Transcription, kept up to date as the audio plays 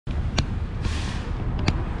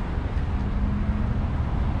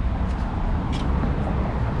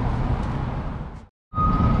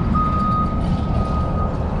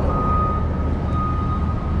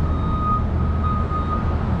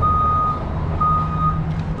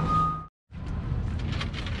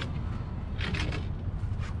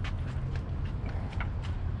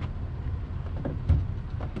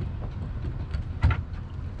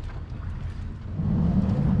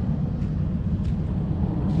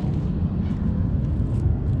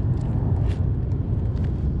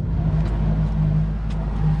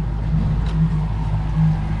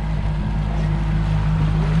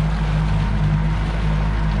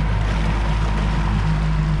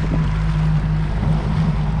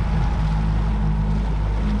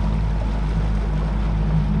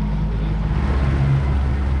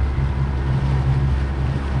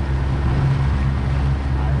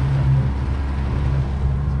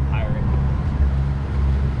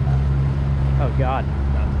Oh God.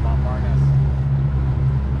 That's Bob Marcus.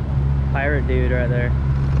 Pirate dude right there.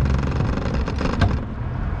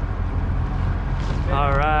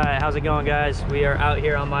 All right, how's it going, guys? We are out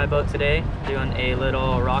here on my boat today doing a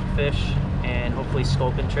little rockfish and hopefully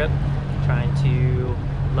sculpin trip, trying to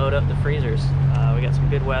load up the freezers. We got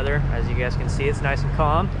some good weather, as you guys can see. It's nice and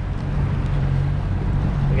calm.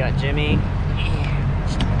 We got Jimmy.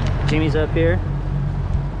 Jimmy's up here,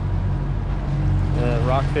 the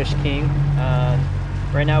Rockfish King.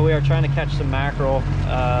 Right now we are trying to catch some mackerel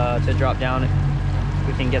to drop down. If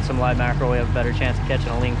we can get some live mackerel, we have a better chance of catching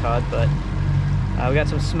a lean cod, but we got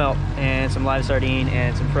some smelt and some live sardine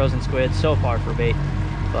and some frozen squid so far for bait.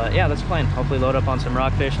 But yeah, that's the plan. Hopefully load up on some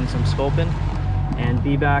rockfish and some sculpin and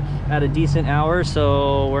be back at a decent hour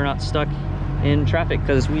so we're not stuck in traffic,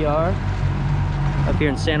 because we are up here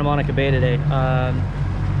in Santa Monica Bay today.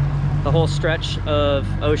 The whole stretch of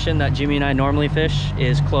ocean that Jimmy and I normally fish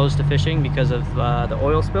is closed to fishing because of the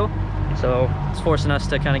oil spill. So it's forcing us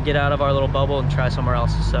to kind of get out of our little bubble and try somewhere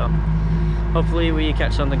else. So hopefully we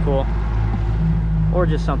catch something cool, or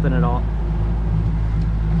just something at all.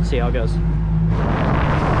 See how it goes.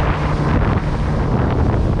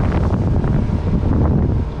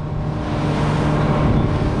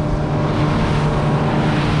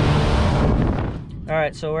 All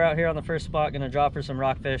right, so we're out here on the first spot, gonna drop for some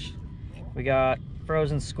rockfish. We got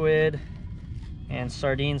frozen squid and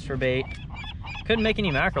sardines for bait. Couldn't make any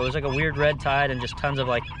mackerel. There's like a weird red tide and just tons of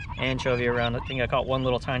like anchovy around. I think I caught one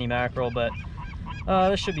little tiny mackerel, but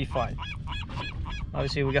this should be fine.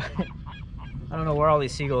 Obviously we got, I don't know where all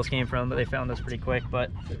these seagulls came from, but they found us pretty quick. But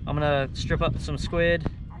I'm gonna strip up some squid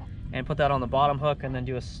and put that on the bottom hook, and then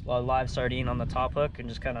do a live sardine on the top hook, and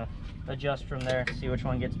just kind of adjust from there, see which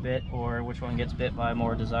one gets bit or which one gets bit by a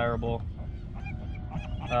more desirable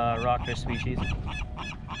rockfish species.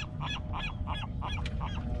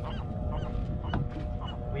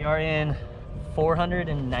 We are in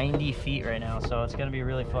 490 feet right now, so it's gonna be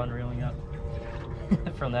really fun reeling up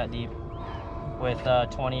from that deep with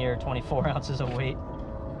 20 or 24 ounces of weight.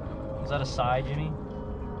 Is that a side, Jimmy?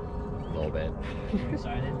 A little bit. You're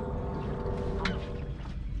excited?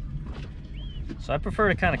 So I prefer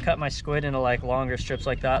to kind of cut my squid into like longer strips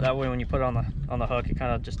like that. That way when you put it on the hook, it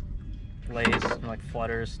kind of just lays and like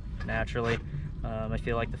flutters naturally. I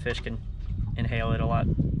feel like the fish can inhale it a lot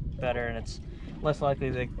better, and it's less likely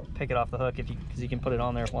to pick it off the hook because you can put it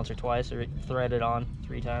on there once or twice, or thread it on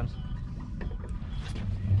 3 times.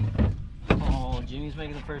 Oh, Jimmy's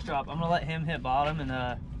making the first drop. I'm gonna let him hit bottom, and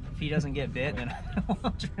if he doesn't get bit, then I'll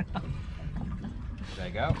drop. Should I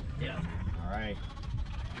go? Yeah. All right.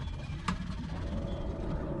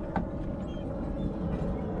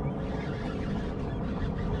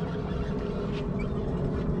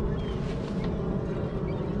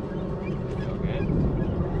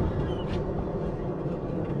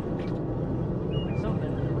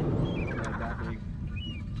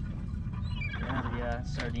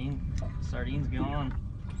 Sardines gone.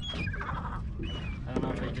 I don't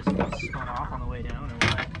know if they just got spun off on the way down or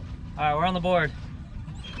what. All right, we're on the board.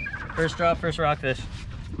 First drop, first rockfish.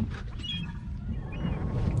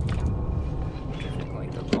 Drifting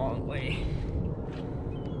like the wrong way.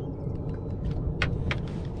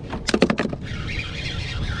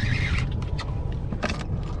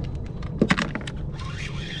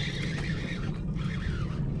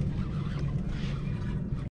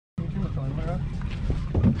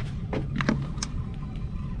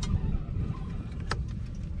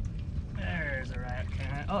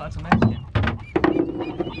 Oh, that's a Mexican.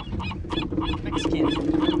 Mexican.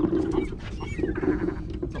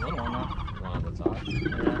 It's a little one though. One on the top.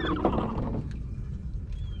 Yeah.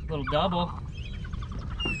 Little double.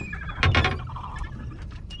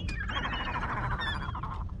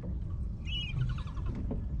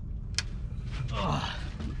 Ugh.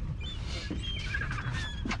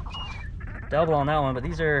 Double on that one, but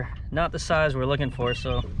these are not the size we're looking for,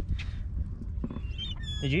 so.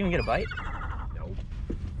 Did you even get a bite?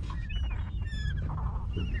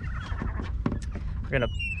 We're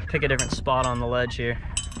gonna pick a different spot on the ledge here.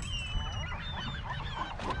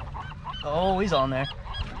 Oh, he's on there.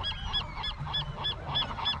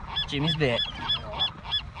 Jimmy's bit.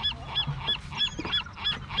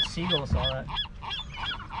 The seagull saw that.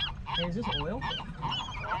 Hey, is this oil?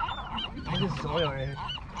 I think this is oil right here.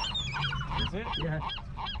 Is it? Yeah.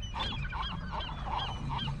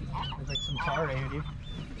 There's like some tar right here, dude.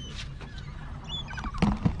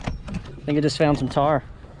 I think I just found some tar.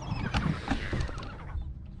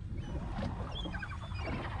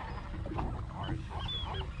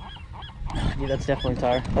 Dude, that's definitely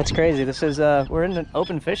tar. That's crazy. This is we're in an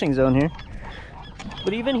open fishing zone here.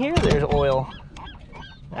 But even here there's oil.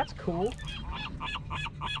 That's cool.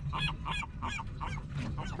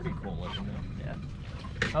 That's pretty cool looking though. Yeah.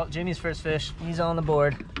 Oh, Jimmy's first fish. He's on the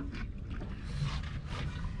board.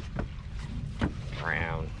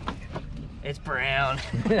 Brown. It's brown.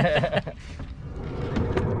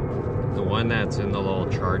 The one that's in the little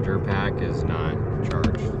charger pack is not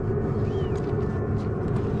charged.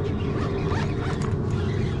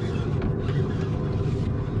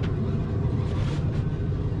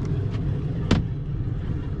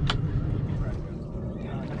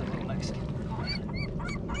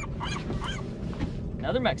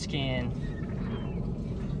 Another Mexican.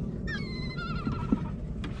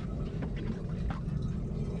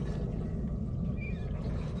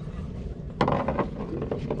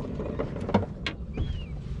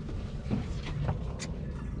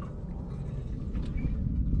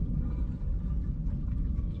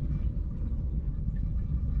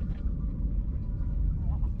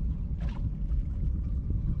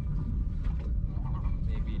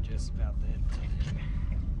 Maybe just about that.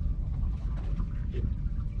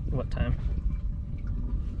 What time?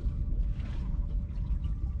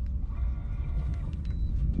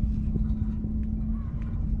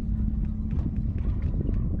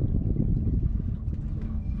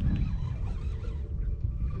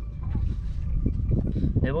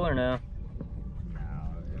 Nibble or no? No,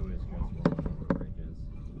 it was just one of the bridges.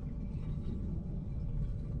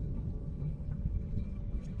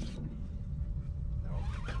 No.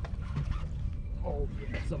 Oh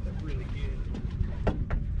yeah, something really good.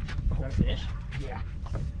 Is that a fish? Yeah.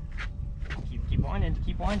 Keep winding,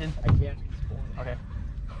 keep winding. I can't. Okay.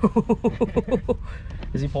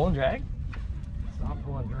 Is he pulling drag? It's not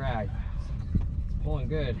pulling drag. It's pulling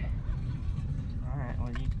good. Alright, well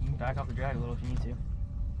you can back off the drag a little if you need to.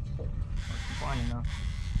 Keep winding though.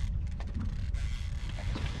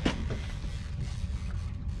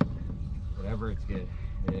 Whatever it's good.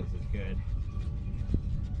 It is, it's good.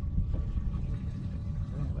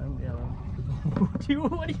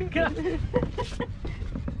 Dude, what do you got? Alright,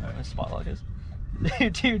 let's spot lock this.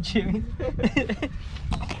 Dude, Jimmy.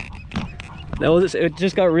 It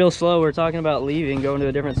just got real slow. We're talking about leaving, going to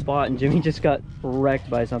a different spot, and Jimmy just got wrecked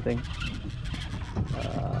by something.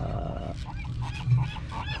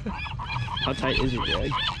 How tight is your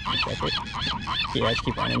drag? Check it. Yeah, just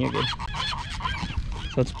keep running, you're good.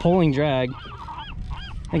 So it's pulling drag.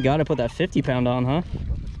 I gotta put that 50-pound on, huh?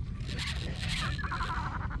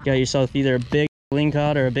 Got yourself either a big ling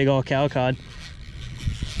cod or a big old cow cod.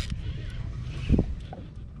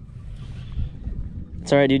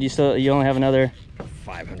 It's alright, dude. You only have another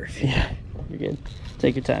 500 feet. Yeah, you're good.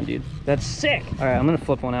 Take your time, dude. That's sick. Alright, I'm gonna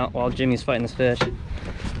flip one out while Jimmy's fighting this fish.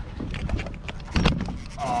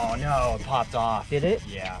 Oh no, it popped off. Did it?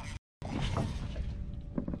 Yeah.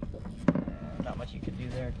 Not much you could do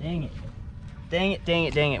there. Dang it. Dang it, dang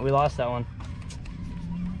it, dang it. We lost that one.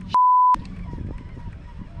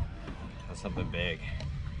 That's something big.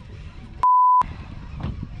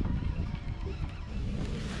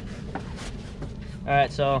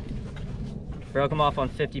 Alright, so broke him off on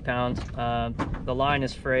 50 pounds. The line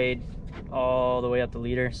is frayed all the way up the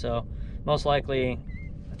leader, so most likely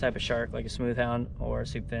a type of shark like a smooth hound or a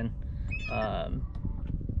soup fin,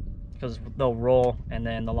 because they'll roll and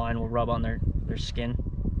then the line will rub on their skin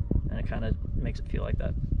and it kind of makes it feel like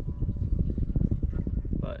that.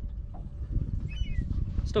 But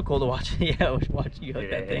still cool to watch. Yeah, watch you hook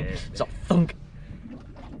that thing. It's a thunk.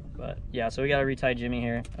 But yeah, so we gotta retie Jimmy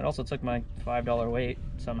here. It also took my $5 weight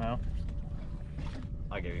somehow.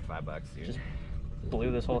 I'll give you $5, dude. Just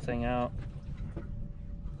blew this whole thing out.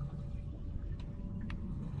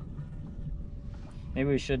 Maybe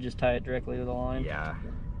we should just tie it directly to the line. Yeah.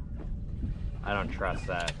 I don't trust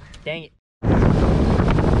that. Dang it.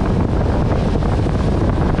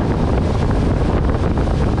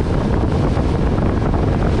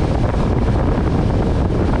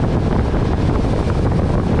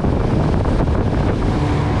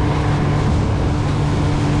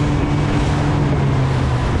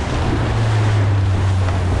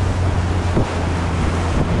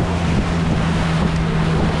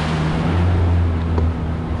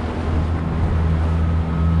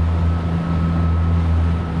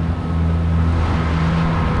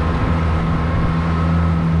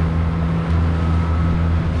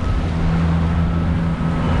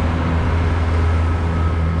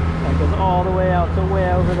 All the way out to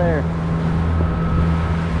way over there.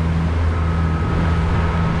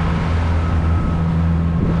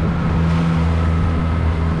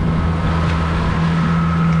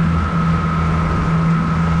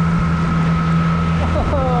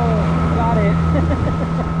 Oh, got it.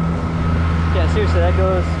 Yeah, seriously, that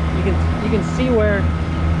goes. You can see where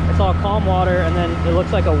It's all calm water, and then it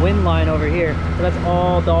looks like a wind line over here. So that's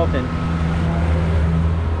all dolphin.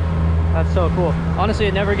 That's so cool. Honestly,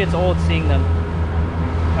 it never gets old seeing them.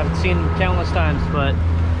 I've seen them countless times, but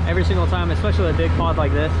every single time, especially a big pond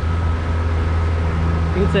like this,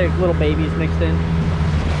 you can say little babies mixed in.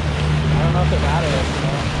 I don't know if they're bad at it, you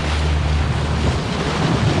know.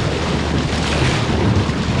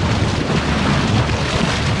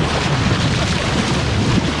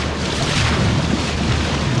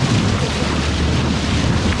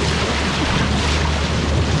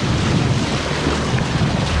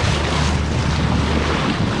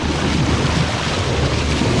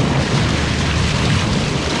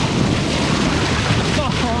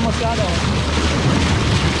 Oh, almost got that one.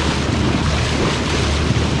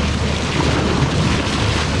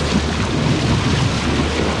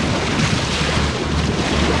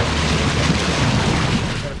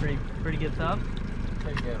 Pretty good sub.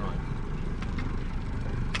 Pretty good one.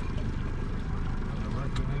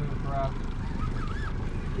 Rookie move, bro.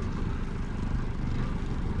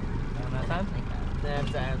 That time?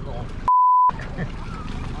 That's a little.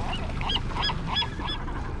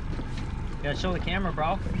 You gotta show the camera,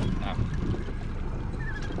 bro. No.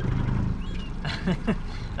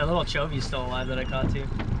 That little chovy's still alive that I caught too.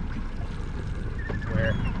 Where?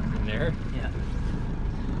 In there? Yeah.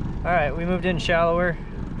 All right, we moved in shallower.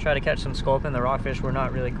 Try to catch some sculpin. The rockfish were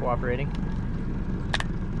not really cooperating.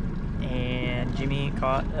 And Jimmy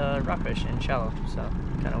caught a rockfish in shallow, so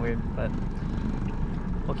kind of weird, but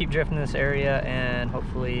we'll keep drifting this area and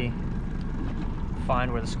hopefully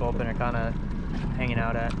find where the sculpin are kind of hanging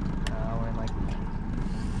out at. We're in like,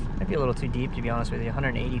 might be a little too deep to be honest with you,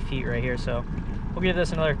 180 feet right here, so we'll give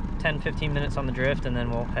this another 10-15 minutes on the drift and then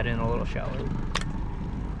we'll head in a little shallower.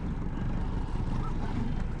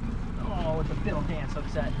 Oh, with the fiddle dance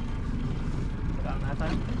upset. Got him that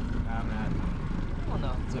time? I'm not. Oh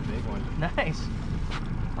no. It's a big one. Nice.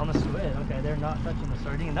 On the squid. Okay, they're not touching the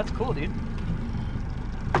sardine. That's cool, dude.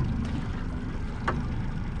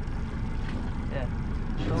 Yeah.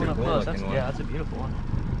 Showing up cool close. looking one. Yeah, that's a beautiful one.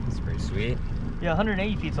 It's pretty sweet. Yeah,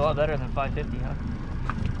 180 feet's a lot better than 550, huh?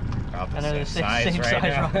 Probably And they're the same size right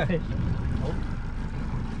now. rockfish.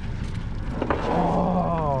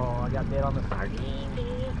 Oh, I got bit on the sardine.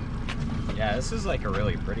 Yeah, this is like a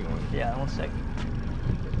really pretty one. Yeah, that one's sick.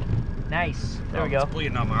 Nice. There we go. It's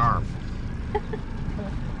bleeding on my arm.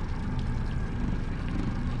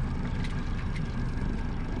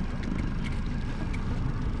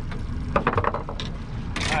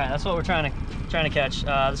 Alright, that's what we're trying to catch.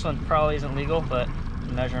 This one probably isn't legal, but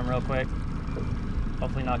measure him real quick.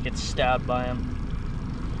 Hopefully not get stabbed by him.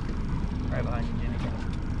 Right behind you, Jimmy.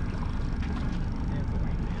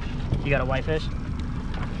 You got a whitefish?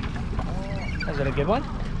 Is it a good one?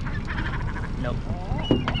 Nope.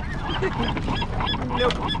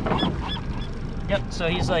 Nope. Yep, so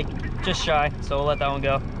he's like just shy, so we'll let that one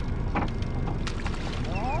go.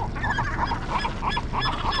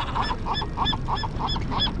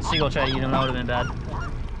 Seagull tried to eat him, that would have been bad.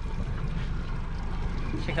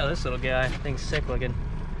 Check out this little guy, thing's sick looking.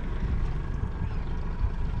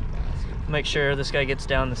 Make sure this guy gets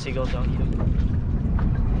down, the seagulls don't eat him.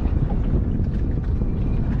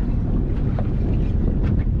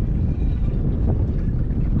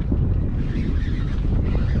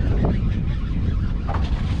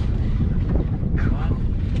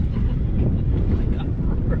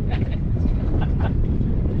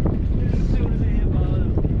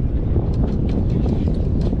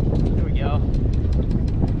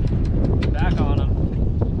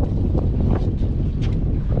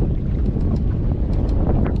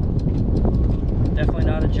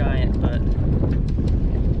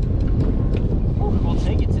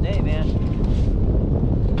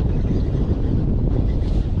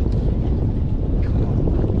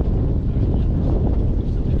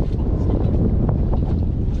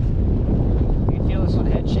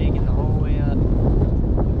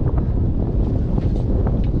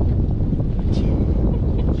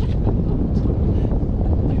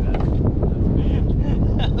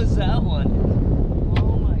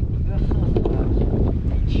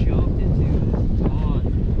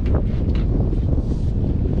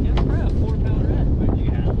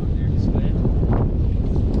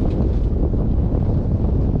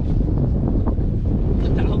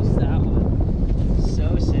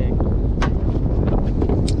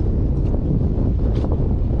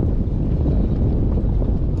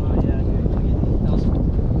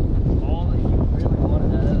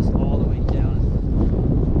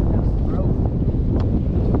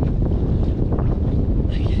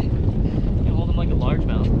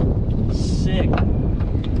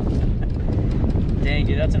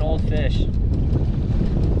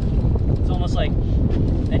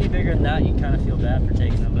 than that, you kind of feel bad for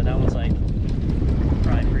taking them, but that one's like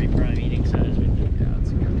pretty prime eating size right there. Yeah, it's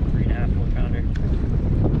a good 3.5, 4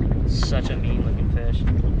 pounder. Such a mean looking fish.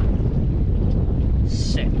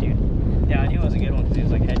 Sick, dude. Yeah, I knew it was a good one because he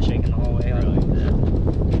was like head shaking the whole way. Really? Yeah.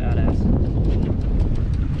 Badass.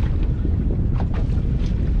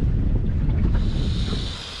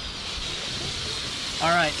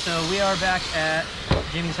 All right, so we are back at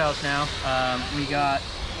Jimmy's house now. We got,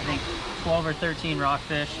 I think, 12 or 13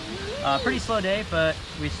 rockfish. Pretty slow day, but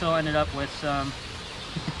we still ended up with some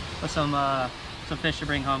with some fish to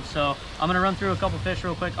bring home. So I'm gonna run through a couple fish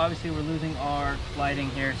real quick. Obviously, we're losing our lighting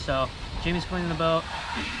here, so Jimmy's cleaning the boat.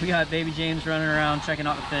 We got baby James running around checking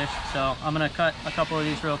out the fish. So I'm gonna cut a couple of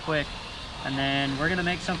these real quick, and then we're gonna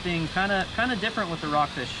make something kind of different with the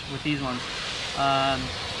rockfish with these ones.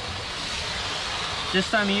 This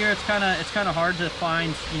time of year, it's kind of hard to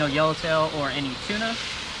find, you know, yellowtail or any tuna.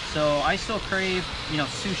 So I still crave, you know,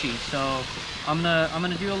 sushi. So I'm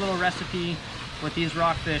gonna do a little recipe with these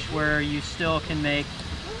rockfish where you still can make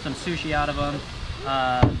some sushi out of them.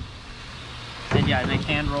 And yeah, make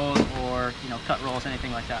hand rolls or, you know, cut rolls,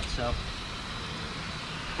 anything like that. So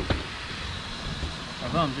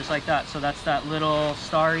boom, just like that. So that's that little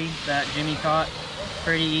starry that Jimmy caught.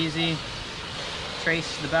 Pretty easy.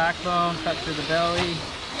 Trace the backbone, cut through the belly,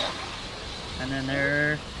 and then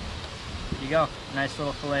there you go. Nice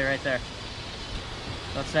little fillet right there.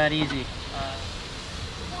 That's that easy.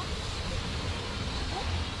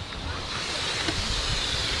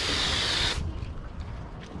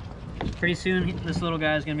 Pretty soon, this little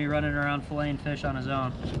guy is going to be running around filleting fish on his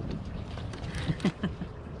own.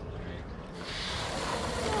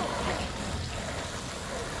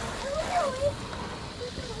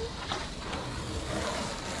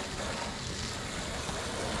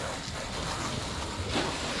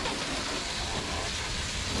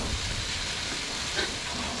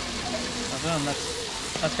 Boom,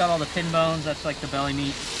 that's got all the pin bones. That's like the belly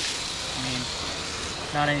meat. I mean,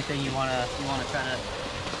 not anything you wanna try to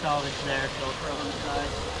salvage there, so throw on the side.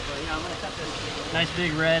 But yeah, I'm gonna cut this nice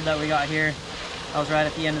big red that we got here. That was right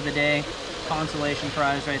at the end of the day. Consolation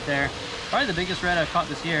prize right there. Probably the biggest red I've caught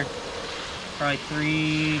this year. Probably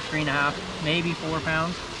 3.5, maybe 4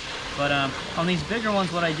 pounds. But on these bigger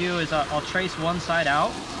ones, what I do is I'll trace one side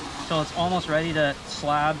out till it's almost ready to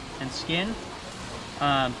slab and skin.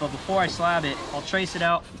 But before I slab it, I'll trace it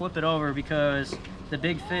out, flip it over, because the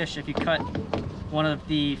big fish, if you cut one of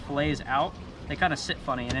the fillets out, they kind of sit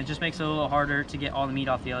funny, and it just makes it a little harder to get all the meat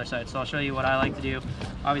off the other side. So I'll show you what I like to do.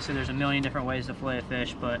 Obviously, there's a million different ways to fillet a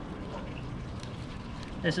fish, but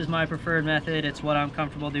this is my preferred method. It's what I'm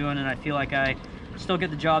comfortable doing, and I feel like I still get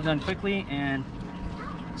the job done quickly and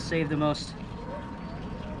save the most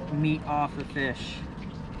meat off the fish.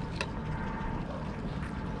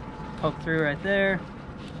 Poke through right there,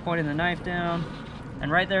 pointing the knife down,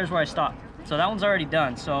 and right there is where I stop. So that one's already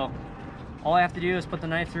done. So all I have to do is put the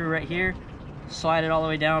knife through right here, slide it all the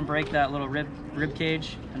way down, break that little rib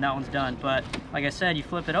cage, and that one's done. But like I said, you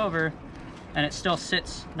flip it over and it still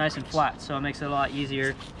sits nice and flat, so it makes it a lot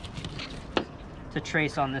easier to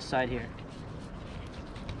trace on this side here.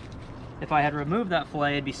 If I had removed that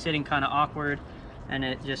fillet, it'd be sitting kind of awkward, and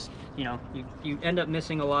it just, you know, you end up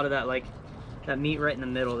missing a lot of that, like, that meat right in the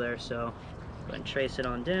middle there. So go ahead and trace it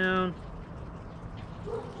on down.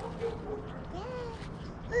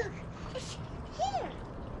 Look, it's here.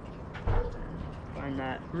 Find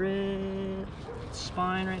that rib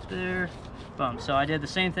spine right there. Boom. So I did the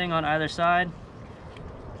same thing on either side.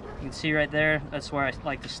 You can see right there, that's where I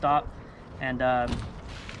like to stop. And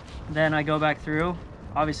then I go back through.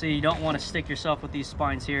 Obviously, you don't want to stick yourself with these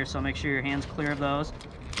spines here, so make sure your hand's clear of those.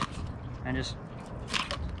 And just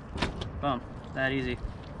boom, that easy.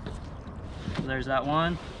 So there's that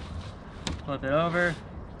one. Flip it over,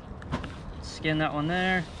 skin that one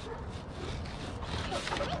there.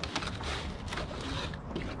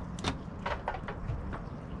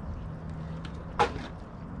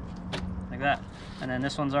 Like that. And then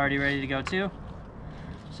this one's already ready to go too.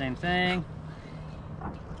 Same thing.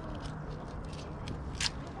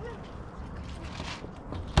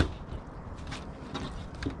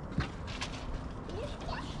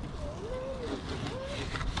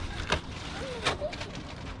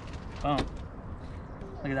 Boom.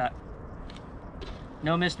 Look at that.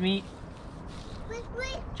 No missed meat.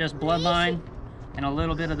 Just bloodline and a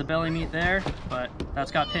little bit of the belly meat there, but that's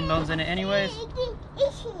got pin bones in it anyways.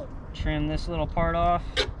 Trim this little part off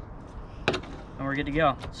and we're good to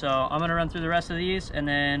go. So I'm gonna run through the rest of these and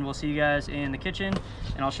then we'll see you guys in the kitchen,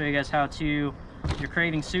 and I'll show you guys how to, if you're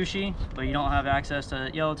craving sushi but you don't have access to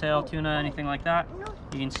yellowtail, tuna, anything like that,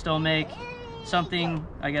 you can still make something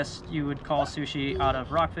I guess you would call sushi out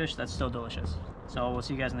of rockfish that's still delicious. So we'll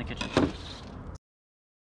see you guys in the kitchen.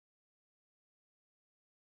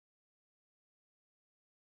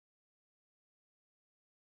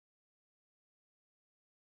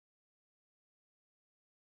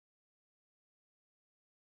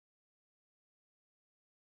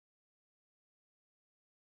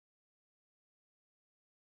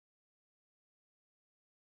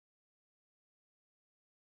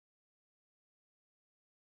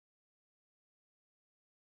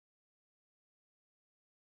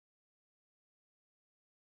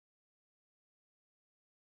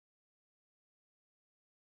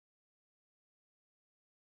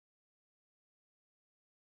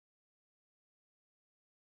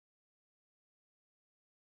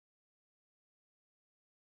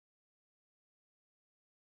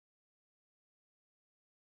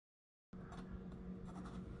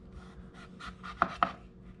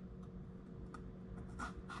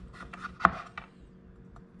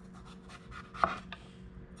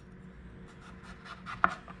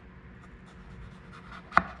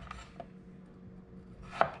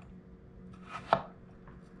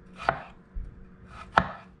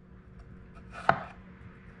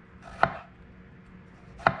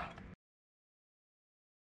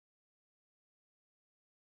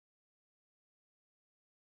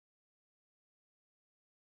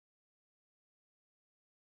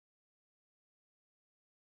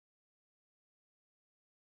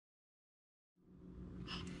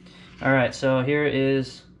 All right, so here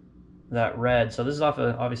is that red. So this is off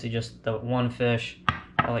of obviously just the one fish,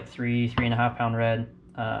 like 3.5 pound red.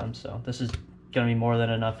 So this is gonna be more than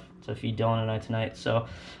enough to feed Dylan and I tonight. So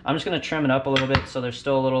I'm just gonna trim it up a little bit so there's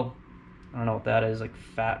still a little, I don't know what that is, like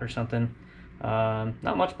fat or something.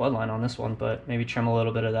 Not much bloodline on this one, but maybe trim a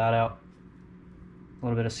little bit of that out. A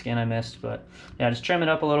little bit of skin I missed, but yeah, just trim it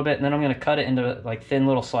up a little bit, and then I'm gonna cut it into like thin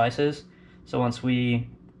little slices. So once we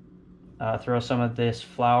throw some of this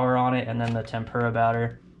flour on it and then the tempura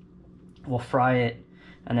batter, we'll fry it,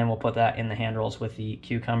 and then we'll put that in the hand rolls with the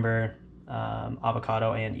cucumber,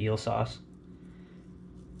 avocado, and eel sauce.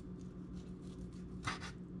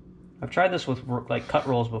 I've tried this with like cut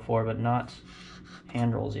rolls before, but not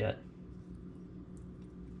hand rolls yet.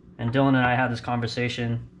 And Dylan and I had this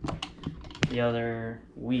conversation the other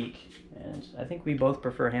week, and I think we both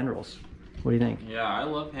prefer hand rolls. What do you think? Yeah, I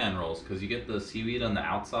love hand rolls because you get the seaweed on the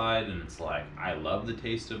outside, and it's like, I love the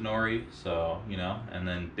taste of nori, so, you know, and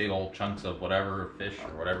then big old chunks of whatever fish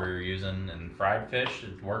or whatever you're using, and fried fish,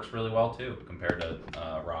 it works really well too compared to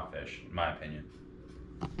raw fish, in my opinion.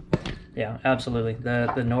 Yeah, absolutely. The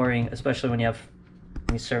nori, especially when you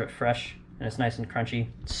serve it fresh and it's nice and crunchy,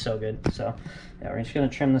 it's so good. So yeah, we're just gonna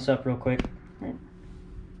trim this up real quick. Do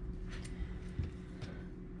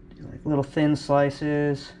like little thin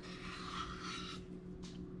slices.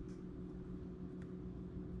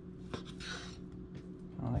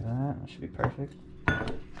 Like that. That should be perfect.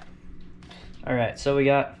 All right, so we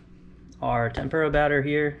got our tempura batter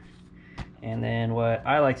here, and then what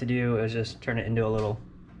I like to do is just turn it into a little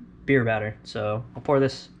beer batter. So I'll pour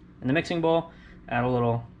this in the mixing bowl, add a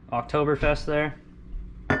little Oktoberfest there,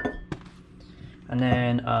 and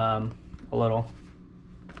then a little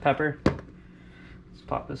pepper. Let's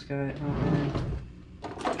pop this guy open.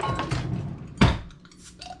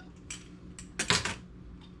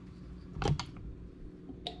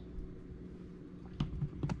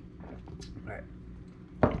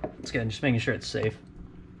 Good, just making sure it's safe.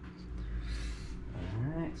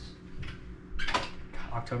 All right. God,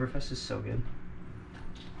 Oktoberfest is so good.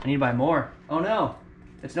 I need to buy more. Oh no,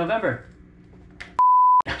 it's November.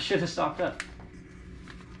 I should have stocked up.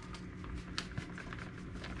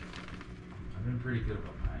 I've been pretty good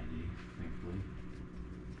about my ID, thankfully.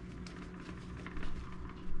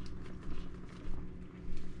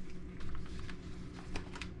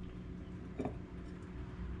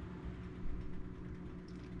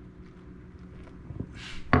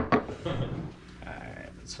 Alright,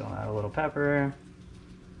 so I'll add a little pepper.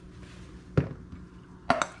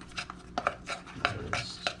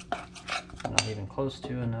 Just not even close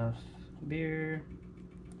to enough beer.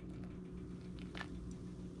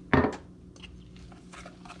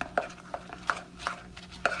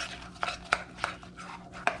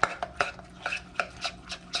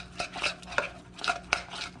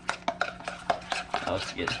 Oh,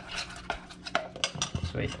 it's good.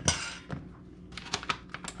 Sweet.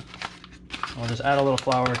 We'll just add a little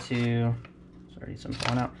flour to, sorry, some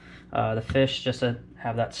going out, the fish, just to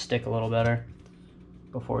have that stick a little better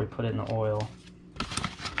before we put it in the oil.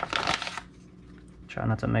 Try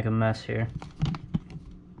not to make a mess here.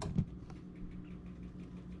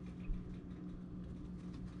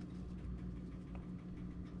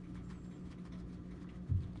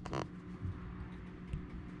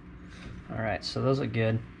 All right, so those look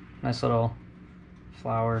good. Nice little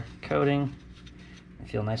flour coating. They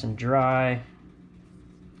feel nice and dry.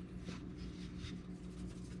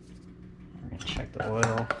 We're gonna check the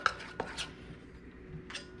oil.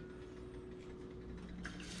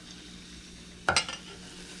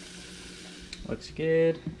 Looks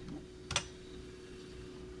good.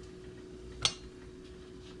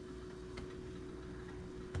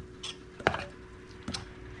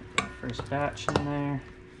 First batch in there.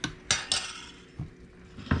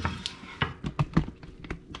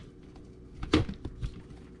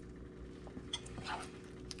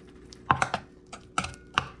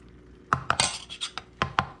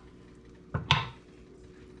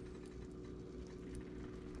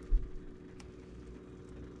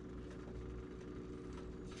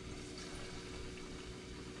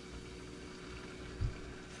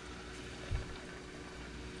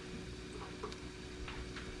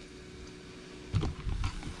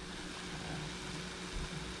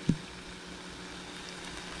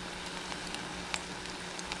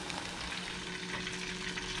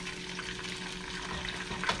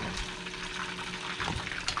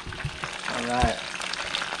 Alright.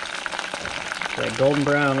 That golden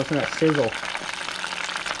brown, listen to that sizzle.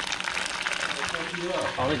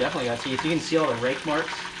 Oh, they definitely got teeth. You can see all the rake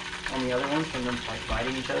marks on the other ones from them like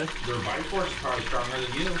biting each other. Their bite force is probably stronger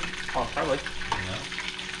than you. Oh, probably. You know?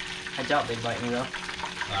 I doubt they'd bite me though.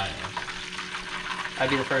 I know. I'd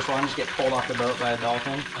be the first one to just get pulled off the boat by a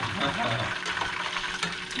dolphin.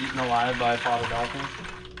 Eaten alive by a pot of dolphin.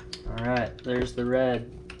 Alright, there's the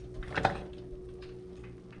red.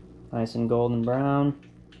 Nice and golden brown.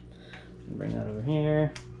 Bring that over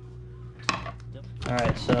here.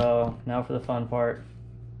 Alright, so now for the fun part.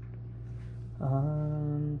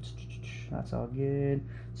 That's all good.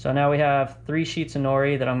 So now we have 3 sheets of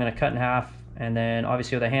nori that I'm going to cut in half, and then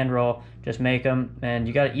obviously with a hand roll, just make them, and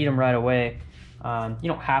you got to eat them right away. You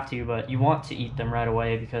don't have to, but you want to eat them right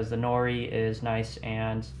away because the nori is nice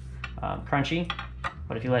and crunchy.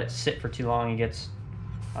 But if you let it sit for too long, it gets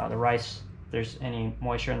the rice. If there's any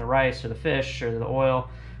moisture in the rice or the fish or the oil,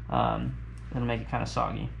 it'll make it kind of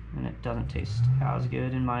soggy, and it doesn't taste as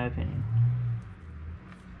good in my opinion.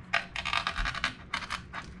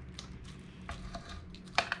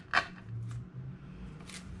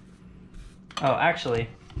 Oh, actually,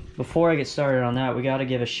 before I get started on that, we got to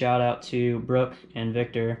give a shout out to Brooke and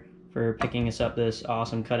Victor for picking us up this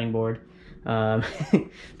awesome cutting board.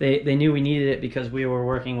 They knew we needed it because we were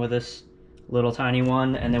working with this little tiny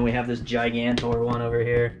one, and then we have this gigantor one over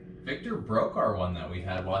here. Victor broke our one that we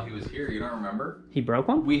had while he was here. You don't remember? He broke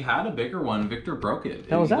one? We had a bigger one. Victor broke it.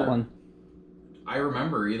 How was that one? I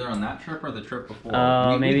remember either on that trip or the trip before.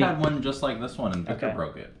 Maybe we had one just like this one, and Victor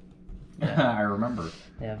broke it. Yeah. I remember.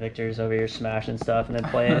 Yeah, Victor's over here smashing stuff and then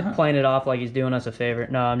playing it off like he's doing us a favor.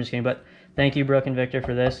 No, I'm just kidding. But thank you, Brooke and Victor,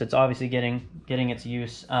 for this. It's obviously getting its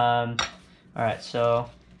use. All right, so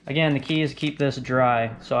again, the key is to keep this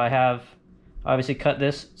dry. So I have obviously cut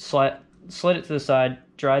this, slid it to the side,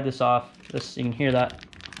 dried this off. This, you can hear that.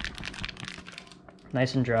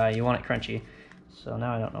 Nice and dry. You want it crunchy. So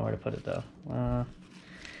now I don't know where to put it though.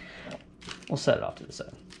 We'll set it off to the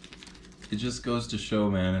side. It just goes to show,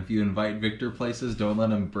 man, if you invite Victor places, don't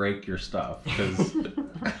let him break your stuff. Because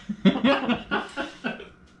I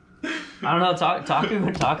don't know,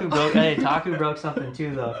 Taku broke. Hey, Taku broke something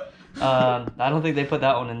too, though. I don't think they put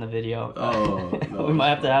that one in the video. Oh, no, we might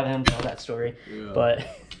have to have him tell that story. Yeah. But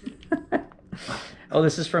oh,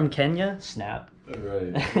 this is from Kenya. Snap.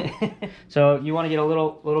 Right. So you want to get a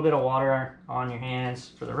little bit of water on your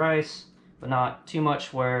hands for the rice, but not too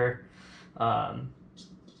much where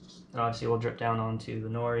it obviously will drip down onto the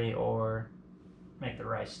nori or make the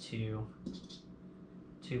rice too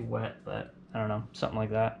wet. But I don't know, something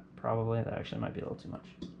like that. Probably that actually might be a little too much.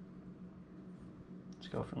 Let's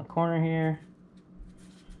go from the corner here.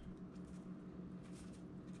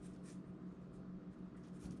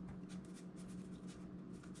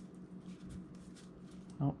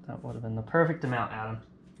 Oh, that would have been the perfect amount, Adam.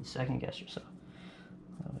 You second guess yourself.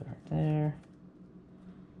 A little bit right there.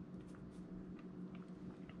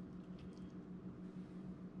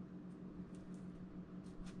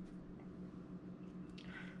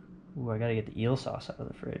 Ooh, I gotta get the eel sauce out of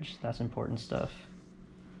the fridge. That's important stuff.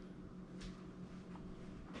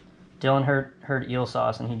 Dylan heard eel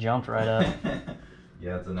sauce and he jumped right up.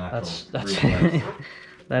 Yeah, it's a natural. That's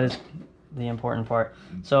that is the important part.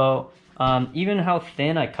 So even how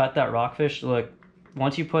thin I cut that rockfish, look,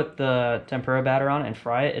 once you put the tempura batter on it and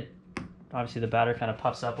fry it, obviously the batter kind of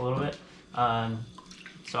puffs up a little bit.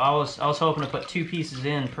 So I was hoping to put 2 pieces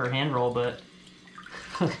in per hand roll, but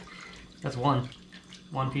that's one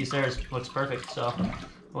piece there looks perfect. So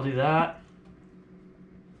we'll do that.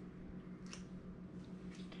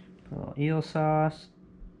 Put a little eel sauce.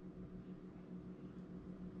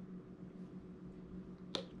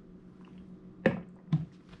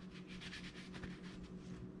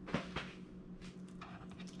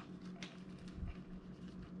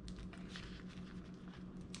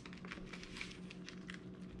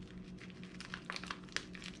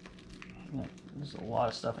 There's a lot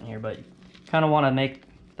of stuff in here, but you kind of want to make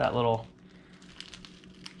that little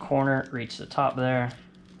corner reach the top there,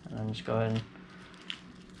 and then just go ahead and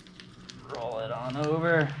roll it on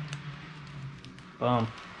over. Boom.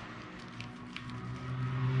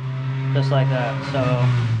 Just like that. So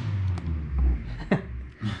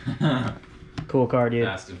cool car, dude.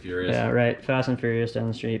 Fast and Furious. Yeah, right. Fast and Furious down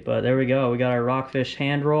the street. But there we go. We got our rockfish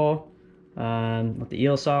hand roll with the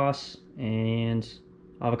eel sauce and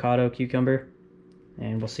avocado, cucumber,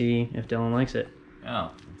 and we'll see if Dylan likes it. Yeah,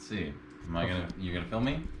 let's see. You gonna film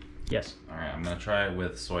me? Yes. All right, I'm gonna try it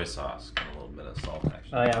with soy sauce. Got a little bit of salt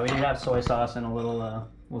actually. Oh yeah, we have soy sauce and a little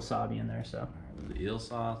wasabi in there. So. All right, with the eel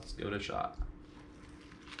sauce, let's give it a shot.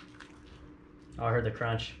 Oh, I heard the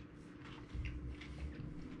crunch.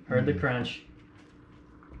 Heard the crunch.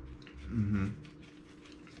 Mm-hmm.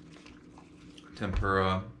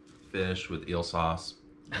 Tempura fish with eel sauce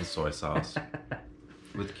and soy sauce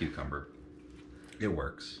with cucumber. It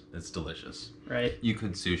works. It's delicious. Right. You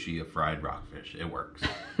could sushi a fried rockfish. It works.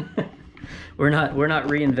 We're not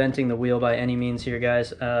reinventing the wheel by any means here,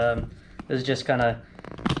 guys. This is just kind of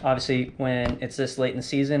obviously when it's this late in the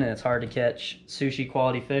season and it's hard to catch sushi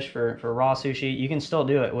quality fish for raw sushi. You can still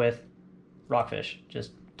do it with rockfish.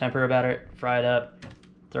 Just tempura batter it, fry it up,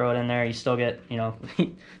 throw it in there. You still get, you know,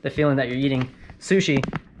 the feeling that you're eating sushi,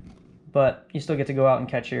 but you still get to go out and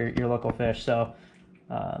catch your local fish. So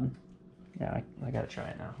yeah, I gotta try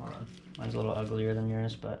it now. Hold on. Mine's a little uglier than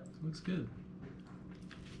yours, but Looks good.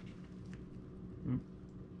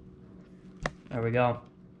 there we go.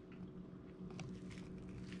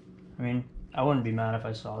 I mean, I wouldn't be mad if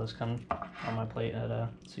I saw this come on my plate at a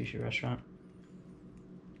sushi restaurant.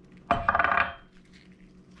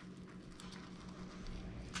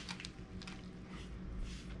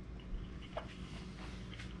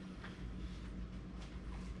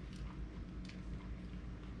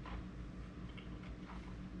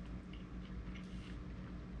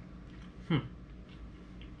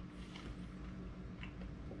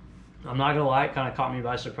 I'm not gonna lie, it kind of caught me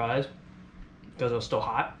by surprise because it was still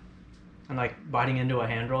hot. And like biting into a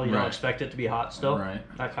hand roll, you don't expect it to be hot still. Right.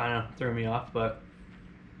 That kind of threw me off, but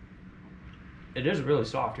it is really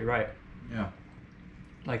soft. You're right. Yeah.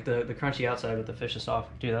 Like the crunchy outside, but the fish is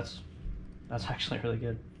soft. Dude, that's actually really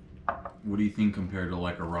good. What do you think compared to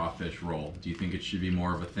like a raw fish roll? Do you think it should be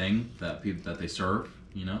more of a thing that they serve?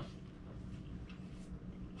 You know.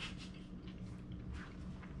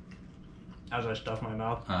 As I stuff my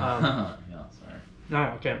mouth. Yeah. Sorry. No,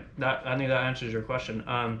 okay. I think that answers your question.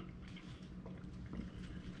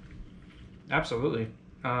 Absolutely.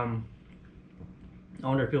 I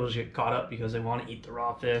wonder if people just get caught up because they want to eat the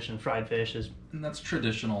raw fish and fried fish is. And that's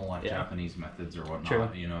traditional, like Yeah. Japanese methods or whatnot. True.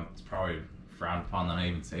 You know, it's probably frowned upon that I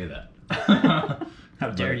even say that. How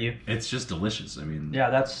dare But you? It's just delicious. I mean, Yeah,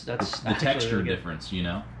 that's the actually texture really good. difference. You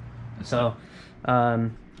know. It's So,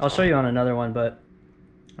 I'll show you on another one, but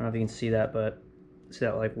I don't know if you can see that, but see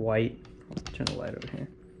that like white. I'll turn the light over here.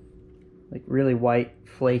 Like really white,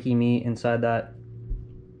 flaky meat inside that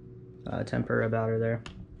tempura batter there.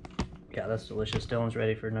 Yeah, that's delicious. Dylan's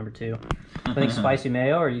ready for number 2. I think spicy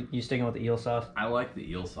mayo, or you sticking with the eel sauce? I like the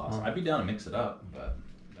eel sauce. Oh. I'd be down to mix it up, but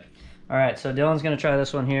All right, so Dylan's gonna try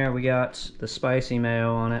this one here. We got the spicy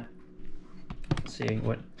mayo on it. Let's see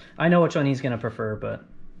what. I know which one he's gonna prefer, but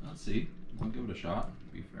let's see. I'll give it a shot.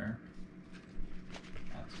 To be fair.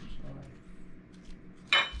 Add some soda.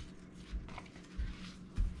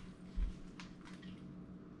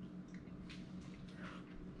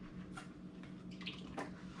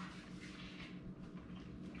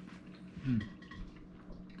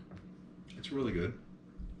 It's really good.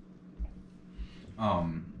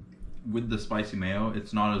 With the spicy mayo,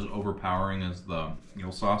 it's not as overpowering as the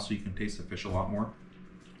eel sauce, so you can taste the fish a lot more.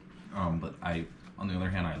 But on the other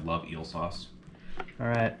hand, I love eel sauce. all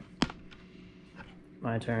right.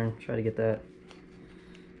 My turn. Try to get that.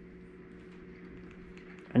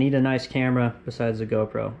 I need a nice camera besides the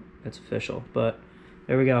GoPro. It's official, but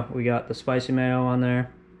there we go. We got the spicy mayo on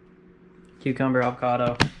there. Cucumber,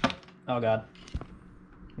 avocado. Oh God.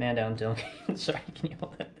 Man down, Dylan. Sorry, can you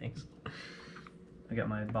hold that? Thanks. I got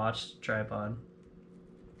my botched tripod.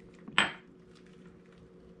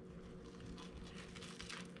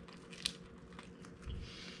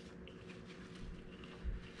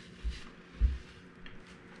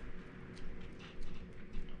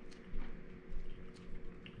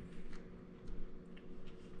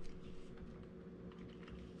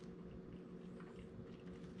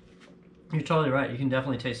 You're totally right. You can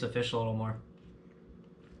definitely taste the fish a little more.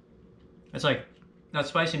 It's like that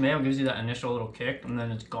spicy mayo gives you that initial little kick, and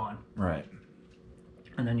then it's gone. Right.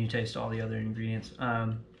 And then you taste all the other ingredients.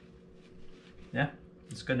 Yeah,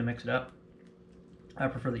 it's good to mix it up. I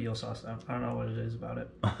prefer the eel sauce though. I don't know what it is about it.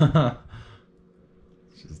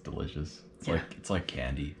 It's just delicious. Yeah. It's like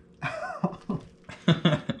candy.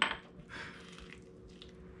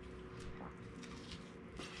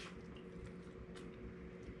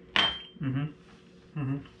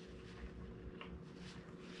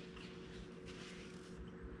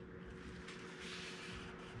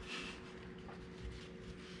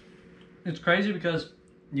 It's crazy because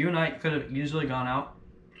you and I could have easily gone out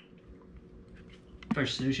for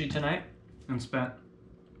sushi tonight and spent,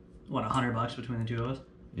 what, $100 between the two of us?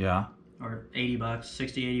 Yeah. Or $80,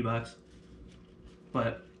 60, $80.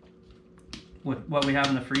 But with what we have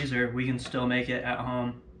in the freezer, we can still make it at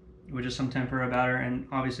home with just some tempura batter and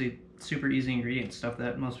obviously super easy ingredients, stuff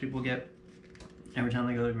that most people get every time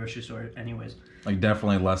they go to the grocery store anyways. Like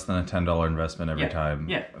definitely less than a $10 investment every time.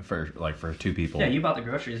 Yeah. For two people. Yeah, you bought the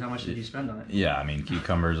groceries. How much did you spend on it? Yeah, I mean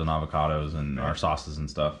cucumbers and avocados and our sauces and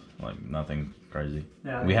stuff. Like nothing crazy.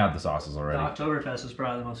 Yeah, we have the sauces already. The Oktoberfest is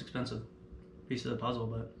probably the most expensive piece of the puzzle,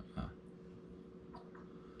 but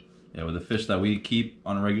yeah, with the fish that we keep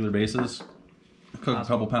on a regular basis, cook a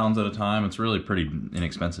couple pounds at a time. It's really pretty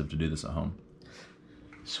inexpensive to do this at home.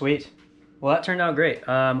 Sweet. Well, that turned out great.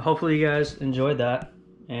 Hopefully you guys enjoyed that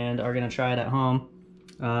and are going to try it at home.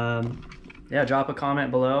 Yeah, drop a comment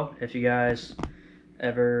below if you guys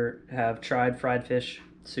ever have tried fried fish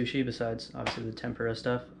sushi besides obviously the tempura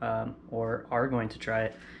stuff, or are going to try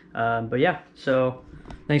it. But yeah, so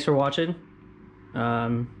thanks for watching.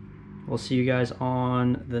 We'll see you guys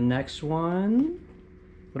on the next one.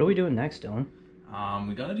 What are we doing next, Dylan?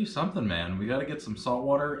 We gotta do something, man. We gotta get some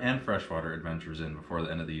saltwater and freshwater adventures in before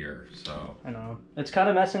the end of the year, so. I know. It's kind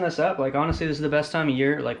of messing us up. Like, honestly, this is the best time of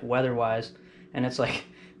year, like, weather-wise. And it's like,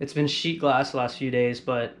 it's been sheet glass the last few days,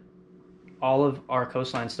 but all of our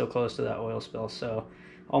coastline's still close to that oil spill. So,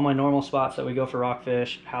 all my normal spots that we go for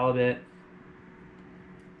rockfish, halibut,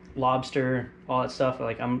 lobster, all that stuff,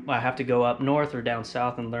 like, I have to go up north or down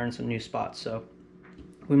south and learn some new spots. So,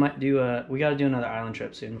 we might do we got to do another island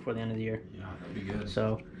trip soon before the end of the year. Yeah, that'd be good.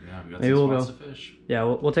 So yeah, we got maybe some we'll spots go. to fish. Yeah,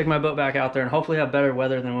 we'll take my boat back out there and hopefully have better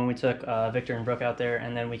weather than when we took Victor and Brooke out there,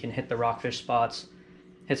 and then we can hit the rockfish spots,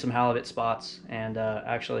 hit some halibut spots, and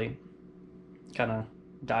actually kind of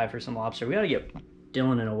dive for some lobster. We got to get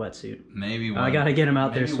Dylan in a wetsuit. Maybe I got to get him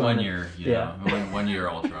out there maybe swimming. 1 year. Yeah. One year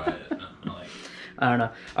I'll try it. I don't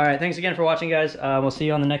know. All right, thanks again for watching, guys. We'll see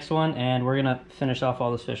you on the next one, and we're going to finish off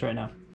all this fish right now.